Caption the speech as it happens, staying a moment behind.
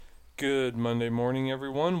Good Monday morning,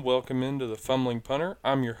 everyone. Welcome into the Fumbling Punter.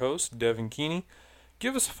 I'm your host, Devin Keeney.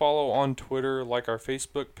 Give us a follow on Twitter, like our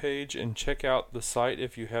Facebook page, and check out the site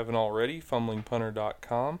if you haven't already,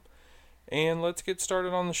 fumblingpunter.com. And let's get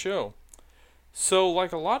started on the show. So,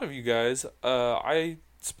 like a lot of you guys, I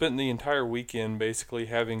spent the entire weekend basically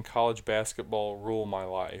having college basketball rule my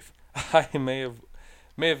life. I may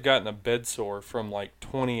have gotten a bed sore from like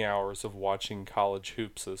 20 hours of watching college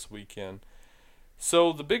hoops this weekend.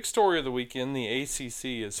 So the big story of the weekend, the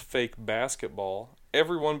ACC, is fake basketball.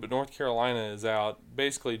 Everyone but North Carolina is out,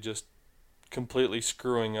 basically just completely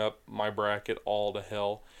screwing up my bracket all to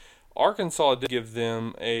hell. Arkansas did give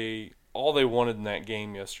them all they wanted in that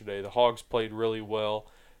game yesterday. The Hogs played really well,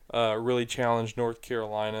 really challenged North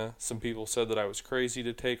Carolina. Some people said that I was crazy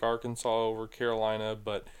to take Arkansas over Carolina,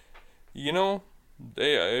 but you know,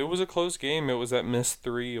 it was a close game. It was that missed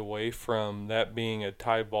three away from that being a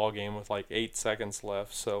tie ball game with like 8 seconds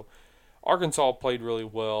left. So Arkansas played really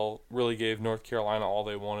well, really gave North Carolina all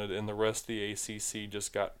they wanted, and the rest of the ACC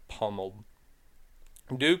just got pummeled.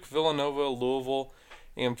 Duke, Villanova, Louisville,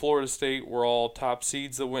 and Florida State were all top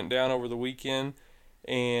seeds that went down over the weekend.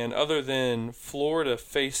 And other than Florida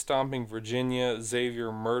face-stomping Virginia,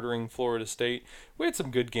 Xavier murdering Florida State, we had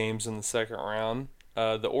some good games in the second round.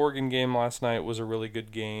 The Oregon game last night was a really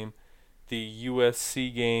good game. The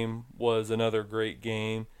USC game was another great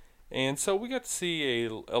game. And so we got to see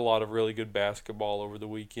a lot of really good basketball over the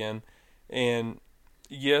weekend. And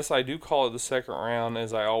yes, I do call it the second round,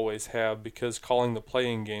 as I always have, because calling the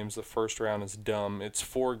play-in games the first round is dumb. It's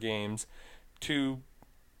 4 games, 2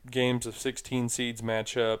 games of 16 seeds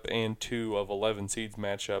match up, and 2 of 11 seeds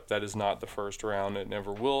match up. That is not the first round. It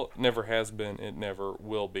never has been, it never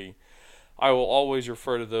will be. I will always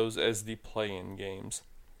refer to those as the play-in games.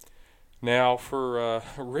 Now, for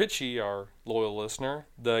Richie, our loyal listener,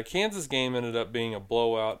 the Kansas game ended up being a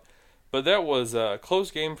blowout, but that was a close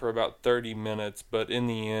game for about 30 minutes, but in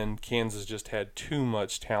the end, Kansas just had too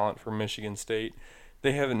much talent for Michigan State.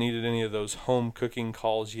 They haven't needed any of those home cooking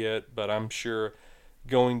calls yet, but I'm sure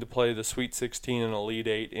going to play the Sweet 16 and Elite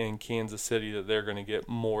 8 in Kansas City that they're going to get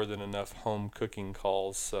more than enough home cooking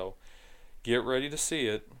calls, so get ready to see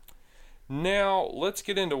it. Now, let's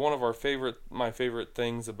get into one of my favorite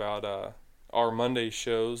things about our Monday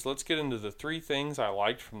shows. Let's get into the 3 things I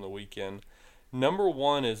liked from the weekend. Number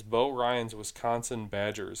 1 is Bo Ryan's Wisconsin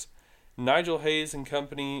Badgers. Nigel Hayes and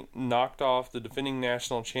company knocked off the defending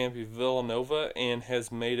national champion Villanova and has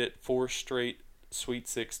made it 4 straight Sweet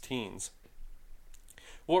 16s.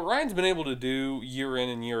 What Ryan's been able to do year in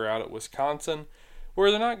and year out at Wisconsin, where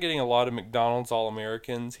they're not getting a lot of McDonald's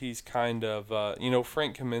All-Americans, he's kind of,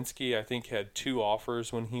 Frank Kaminsky, I think, had 2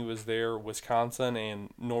 offers when he was there, Wisconsin and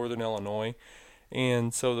Northern Illinois.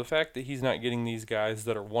 And so the fact that he's not getting these guys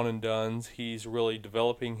that are one-and-dones, he's really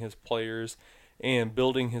developing his players and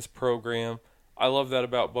building his program. I love that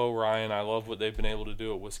about Bo Ryan. I love what they've been able to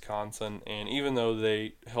do at Wisconsin. And even though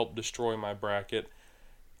they helped destroy my bracket,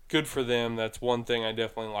 good for them. That's one thing I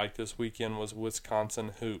definitely liked this weekend was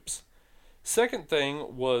Wisconsin hoops. Second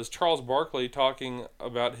thing was Charles Barkley talking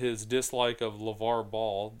about his dislike of LeVar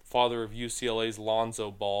Ball, father of UCLA's Lonzo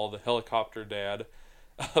Ball, the helicopter dad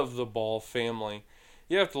of the Ball family.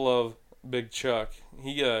 You have to love Big Chuck.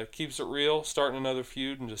 He keeps it real, starting another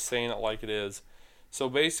feud and just saying it like it is. So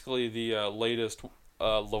basically the latest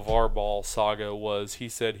LeVar Ball saga was he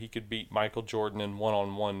said he could beat Michael Jordan in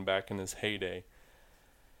one-on-one back in his heyday.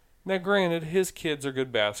 Now, granted, his kids are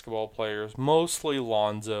good basketball players, mostly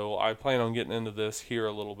Lonzo. I plan on getting into this here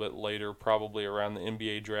a little bit later, probably around the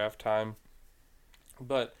NBA draft time.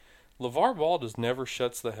 But LeVar Ball just never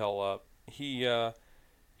shuts the hell up. He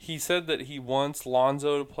said that he wants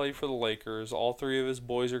Lonzo to play for the Lakers. All 3 of his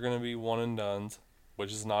boys are going to be one-and-dones,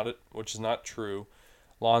 which is not true.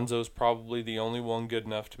 Lonzo's probably the only one good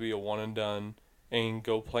enough to be a one-and-done and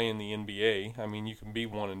go play in the NBA. I mean, you can be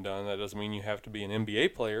one and done. That doesn't mean you have to be an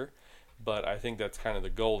NBA player, but I think that's kind of the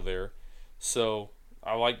goal there. So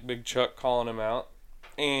I like Big Chuck calling him out.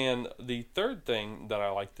 And the third thing that I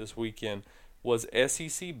liked this weekend was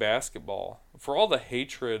SEC basketball. For all the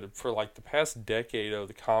hatred for like the past decade of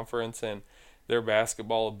the conference and their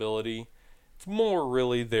basketball ability, it's more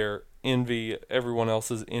really their envy, everyone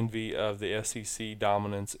else's envy of the SEC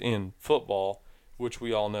dominance in football, which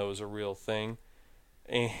we all know is a real thing.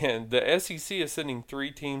 And the SEC is sending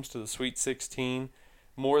 3 teams to the Sweet 16,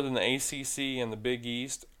 more than the ACC and the Big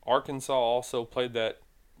East. Arkansas also played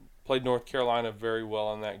North Carolina very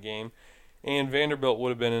well in that game. And Vanderbilt would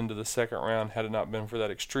have been into the second round had it not been for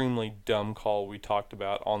that extremely dumb call we talked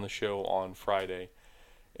about on the show on Friday.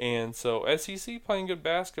 And so SEC playing good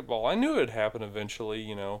basketball. I knew it would happen eventually,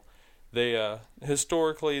 They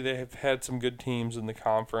historically they have had some good teams in the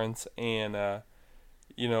conference, and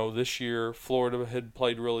this year Florida had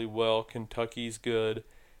played really well. Kentucky's good,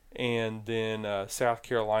 and then South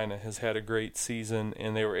Carolina has had a great season,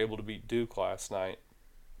 and they were able to beat Duke last night.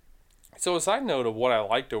 So a side note of what I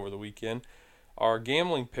liked over the weekend, our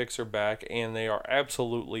gambling picks are back, and they are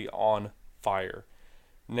absolutely on fire.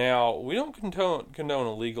 Now, we don't condone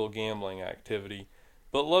illegal gambling activity,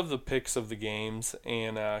 but love the picks of the games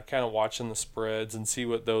and kind of watching the spreads and see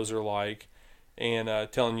what those are like,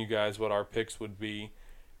 and telling you guys what our picks would be.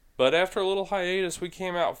 But after a little hiatus, we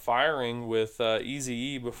came out firing with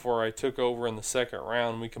Easy-E before I took over in the second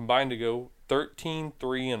round. We combined to go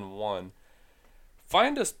 13-3-1.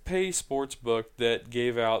 Find a pay sportsbook that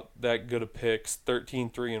gave out that good of picks,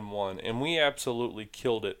 13-3-1, and we absolutely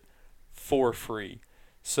killed it for free.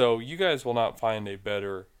 So you guys will not find a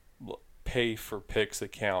better pay for picks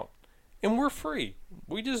account. And we're free.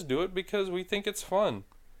 We just do it because we think it's fun.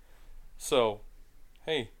 So,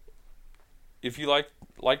 hey, if you like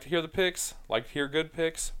to hear the picks, like to hear good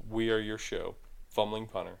picks, we are your show. Fumbling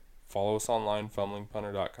Punter. Follow us online,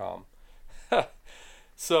 fumblingpunter.com.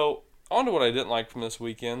 So, on to what I didn't like from this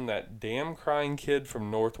weekend, that damn crying kid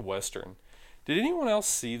from Northwestern. Did anyone else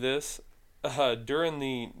see this? During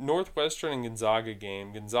the Northwestern and Gonzaga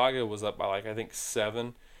game, Gonzaga was up by I think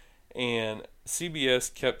 7, and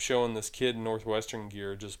CBS kept showing this kid in Northwestern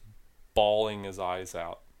gear just bawling his eyes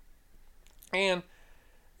out. And,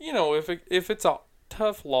 if it's a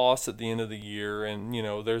tough loss at the end of the year and,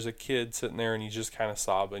 there's a kid sitting there and he's just kind of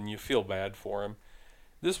sobbing, you feel bad for him.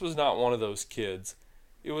 This was not one of those kids.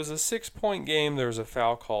 It was a 6-point game, there was a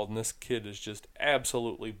foul called, and this kid is just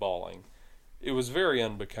absolutely bawling. It was very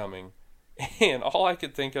unbecoming. And all I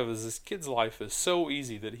could think of is this kid's life is so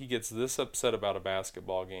easy that he gets this upset about a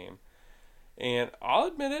basketball game. And I'll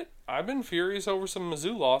admit it, I've been furious over some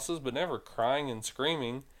Mizzou losses, but never crying and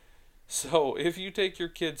screaming. So if you take your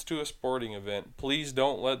kids to a sporting event, please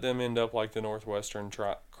don't let them end up like the Northwestern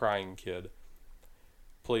crying kid.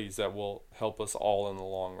 Please, that will help us all in the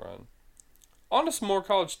long run. On to some more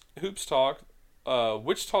college hoops talk.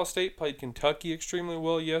 Wichita State played Kentucky extremely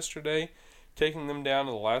well yesterday, taking them down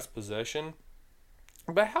to the last possession.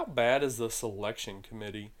 But how bad is the selection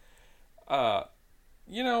committee?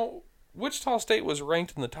 Wichita State was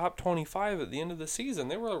ranked in the top 25 at the end of the season.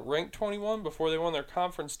 They were ranked 21 before they won their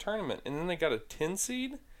conference tournament, and then they got a 10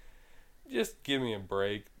 seed? Just give me a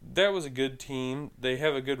break. That was a good team. They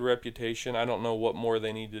have a good reputation. I don't know what more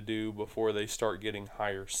they need to do before they start getting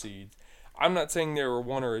higher seeds. I'm not saying they were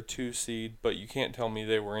 1 or a 2 seed, but you can't tell me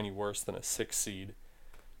they were any worse than a 6 seed,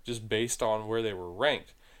 just based on where they were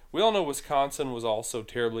ranked. We all know Wisconsin was also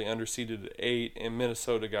terribly underseeded at 8, and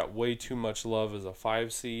Minnesota got way too much love as a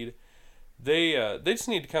 5 seed. They just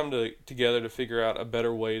need to come together to figure out a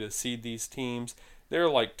better way to seed these teams. They're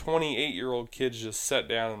like 28-year-old kids just set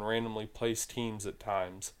down and randomly place teams at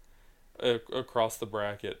times across the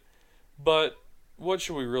bracket. But what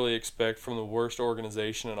should we really expect from the worst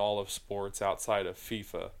organization in all of sports outside of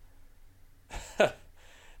FIFA?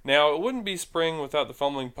 Now, it wouldn't be spring without the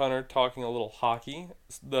fumbling punter talking a little hockey.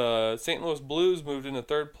 The St. Louis Blues moved into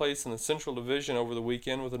third place in the Central Division over the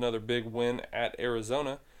weekend with another big win at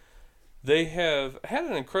Arizona. They have had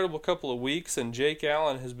an incredible couple of weeks, and Jake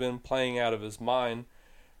Allen has been playing out of his mind.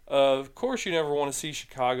 Of course, you never want to see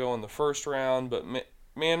Chicago in the first round, but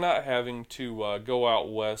man, not having to go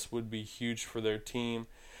out west would be huge for their team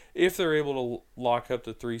if they're able to lock up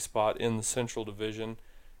the 3 spot in the Central Division.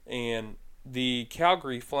 And the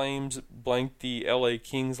Calgary Flames blanked the LA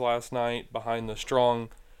Kings last night behind the strong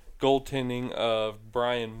goaltending of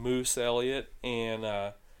Brian Moose Elliot,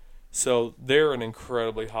 and so they're an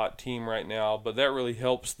incredibly hot team right now, but that really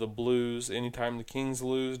helps the Blues. Anytime the Kings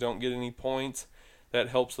lose, don't get any points, that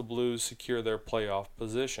helps the Blues secure their playoff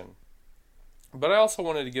position. But I also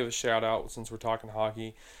wanted to give a shout out, since we're talking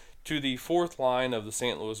hockey, to the fourth line of the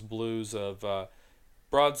St. Louis Blues of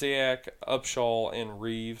Brodziak, Upshaw, and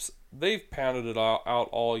Reeves. They've pounded it out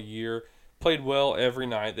all year, played well every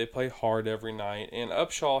night, they play hard every night, and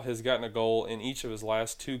Upshaw has gotten a goal in each of his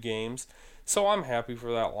last 2 games. So I'm happy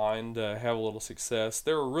for that line to have a little success.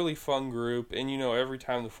 They're a really fun group, and every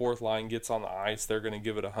time the fourth line gets on the ice, they're going to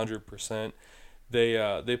give it 100%.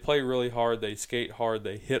 They play really hard, they skate hard,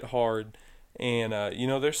 they hit hard, and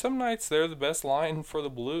there's some nights they're the best line for the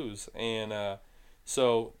Blues, and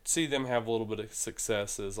so see them have a little bit of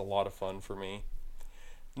success is a lot of fun for me.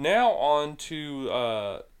 Now on to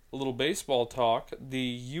a little baseball talk. The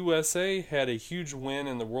USA had a huge win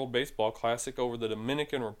in the World Baseball Classic over the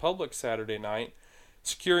Dominican Republic Saturday night,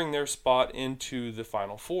 securing their spot into the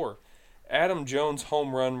Final Four. Adam Jones'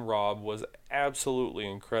 home run, Rob, was absolutely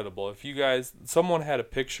incredible. If you guys, someone had a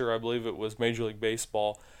picture, I believe it was Major League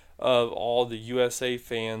Baseball, of all the USA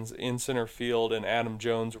fans in center field and Adam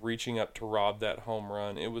Jones reaching up to rob that home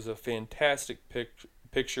run. It was a fantastic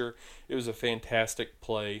picture. It was a fantastic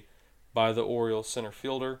play by the Orioles center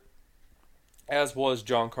fielder, as was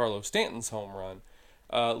Giancarlo Stanton's home run.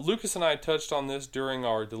 Lucas and I touched on this during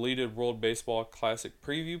our deleted World Baseball Classic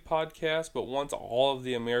preview podcast, but once all of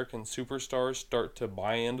the American superstars start to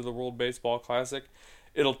buy into the World Baseball Classic,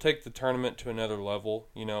 it'll take the tournament to another level.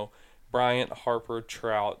 You know, Bryant, Harper,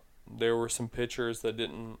 Trout, there were some pitchers that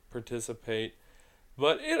didn't participate,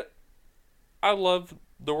 but I love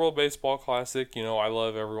the World Baseball Classic. You know, I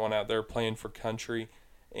love everyone out there playing for country,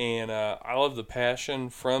 and I love the passion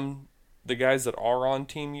from the guys that are on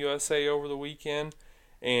Team USA over the weekend,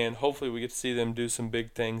 and hopefully we get to see them do some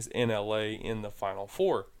big things in LA in the Final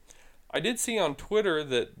Four. I did see on Twitter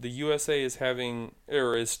that the USA is starting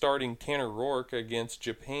Tanner Roark against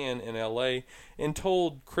Japan in LA, and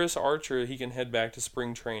told Chris Archer he can head back to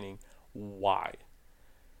spring training. Why?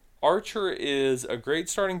 Archer is a great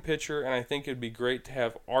starting pitcher, and I think it'd be great to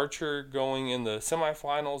have Archer going in the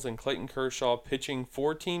semifinals and Clayton Kershaw pitching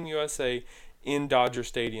for Team USA in Dodger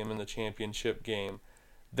Stadium in the championship game.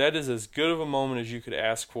 That is as good of a moment as you could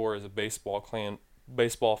ask for as a baseball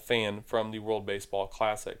fan from the World Baseball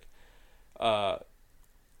Classic.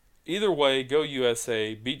 Either way, go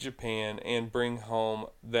USA, beat Japan, and bring home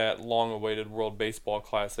that long-awaited World Baseball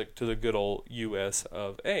Classic to the good old US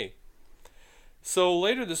of A. So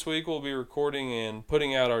later this week, we'll be recording and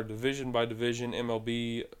putting out our division-by-division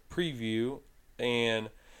MLB preview, and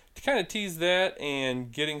to kind of tease that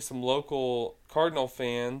and getting some local Cardinal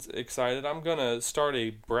fans excited, I'm going to start a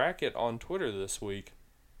bracket on Twitter this week.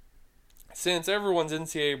 Since everyone's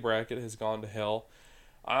NCAA bracket has gone to hell,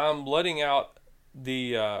 I'm letting out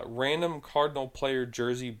the random Cardinal player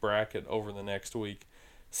jersey bracket over the next week.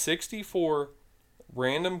 64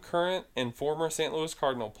 random current and former St. Louis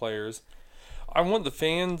Cardinal players. I want the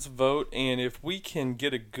fans' vote, and if we can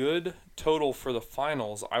get a good total for the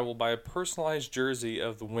finals, I will buy a personalized jersey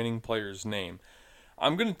of the winning player's name.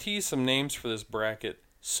 I'm going to tease some names for this bracket: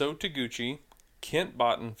 So Taguchi, Kent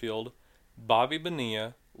Bottenfield, Bobby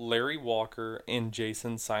Bonilla, Larry Walker, and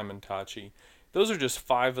Jason Simontachi. Those are just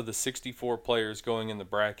 5 of the 64 players going in the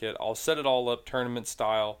bracket. I'll set it all up tournament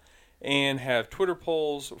style and have Twitter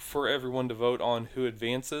polls for everyone to vote on who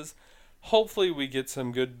advances. Hopefully we get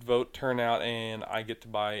some good vote turnout and I get to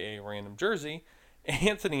buy a random jersey.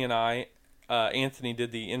 Anthony and I, Anthony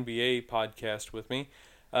did the NBA podcast with me.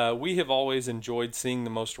 We have always enjoyed seeing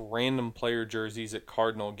the most random player jerseys at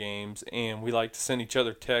Cardinal games, and we like to send each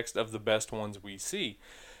other text of the best ones we see.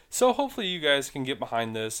 So hopefully you guys can get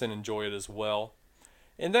behind this and enjoy it as well.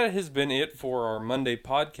 And that has been it for our Monday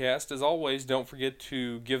podcast. As always, don't forget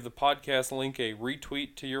to give the podcast link a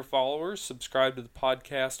retweet to your followers. Subscribe to the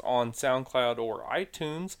podcast on SoundCloud or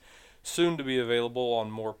iTunes, soon to be available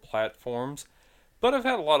on more platforms. But I've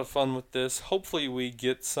had a lot of fun with this. Hopefully we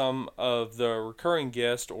get some of the recurring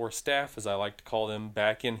guests, or staff as I like to call them,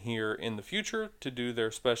 back in here in the future to do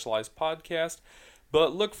their specialized podcast.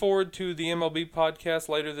 But look forward to the MLB podcast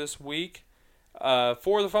later this week.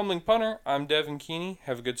 For the Fumbling Punter, I'm Devin Keeney.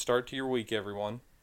 Have a good start to your week, everyone.